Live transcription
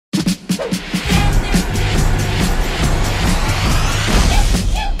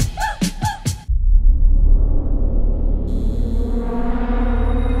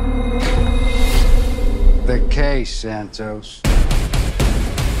Santos.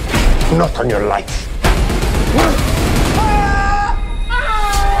 Not on your life.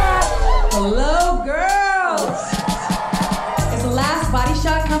 Hello, girls. It's the last body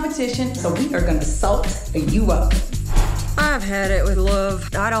shot competition, so we are gonna salt you up. I've had it with love.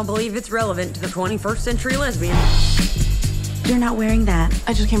 I don't believe it's relevant to the 21st century lesbian. You're not wearing that.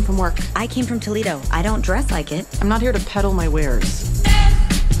 I just came from work. I came from Toledo. I don't dress like it. I'm not here to peddle my wares.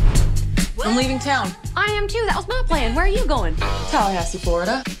 I'm leaving town. I am too. That was my plan. Where are you going? Tallahassee,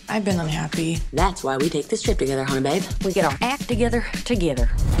 Florida. I've been unhappy. That's why we take this trip together, honey babe. We get our act together.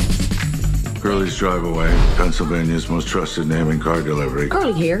 Curly's Drive Away, Pennsylvania's most trusted name in car delivery.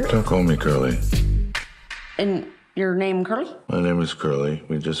 Curly here. Don't call me Curly. And your name, Curly? My name is Curly.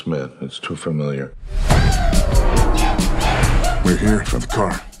 We just met. It's too familiar. We're here for the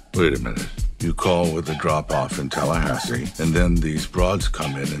car. Wait a minute. You call with a drop-off in Tallahassee, and then these broads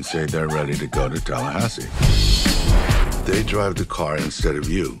come in and say they're ready to go to Tallahassee. They drive the car instead of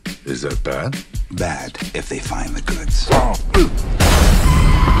you. Is that bad? Bad if they find the goods.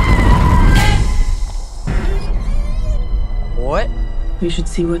 What? We should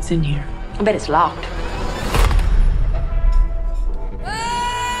see what's in here. I bet it's locked.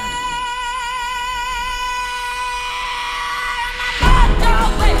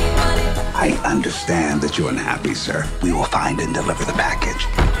 I understand that you're unhappy, sir. We will find and deliver the package.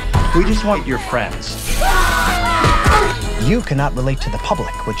 We just want your friends. You cannot relate to the public,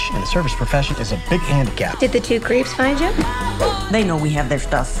 which in the service profession is a big handicap. Did the two creeps find you? They know we have their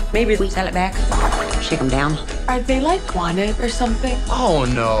stuff. Maybe we sell it back, shake them down. Are they like wanted or something? Oh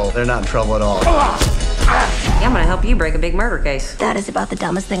no, they're not in trouble at all. Yeah, I'm gonna help you break a big murder case. That is about the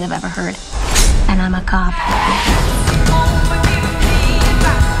dumbest thing I've ever heard. And I'm a cop.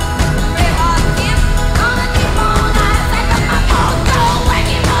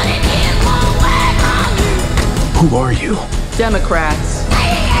 Who are you? Democrats.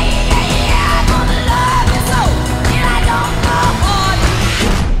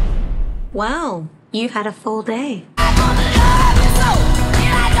 Wow, you've had a full day. I wanna love you so,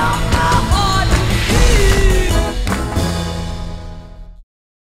 and I don't know.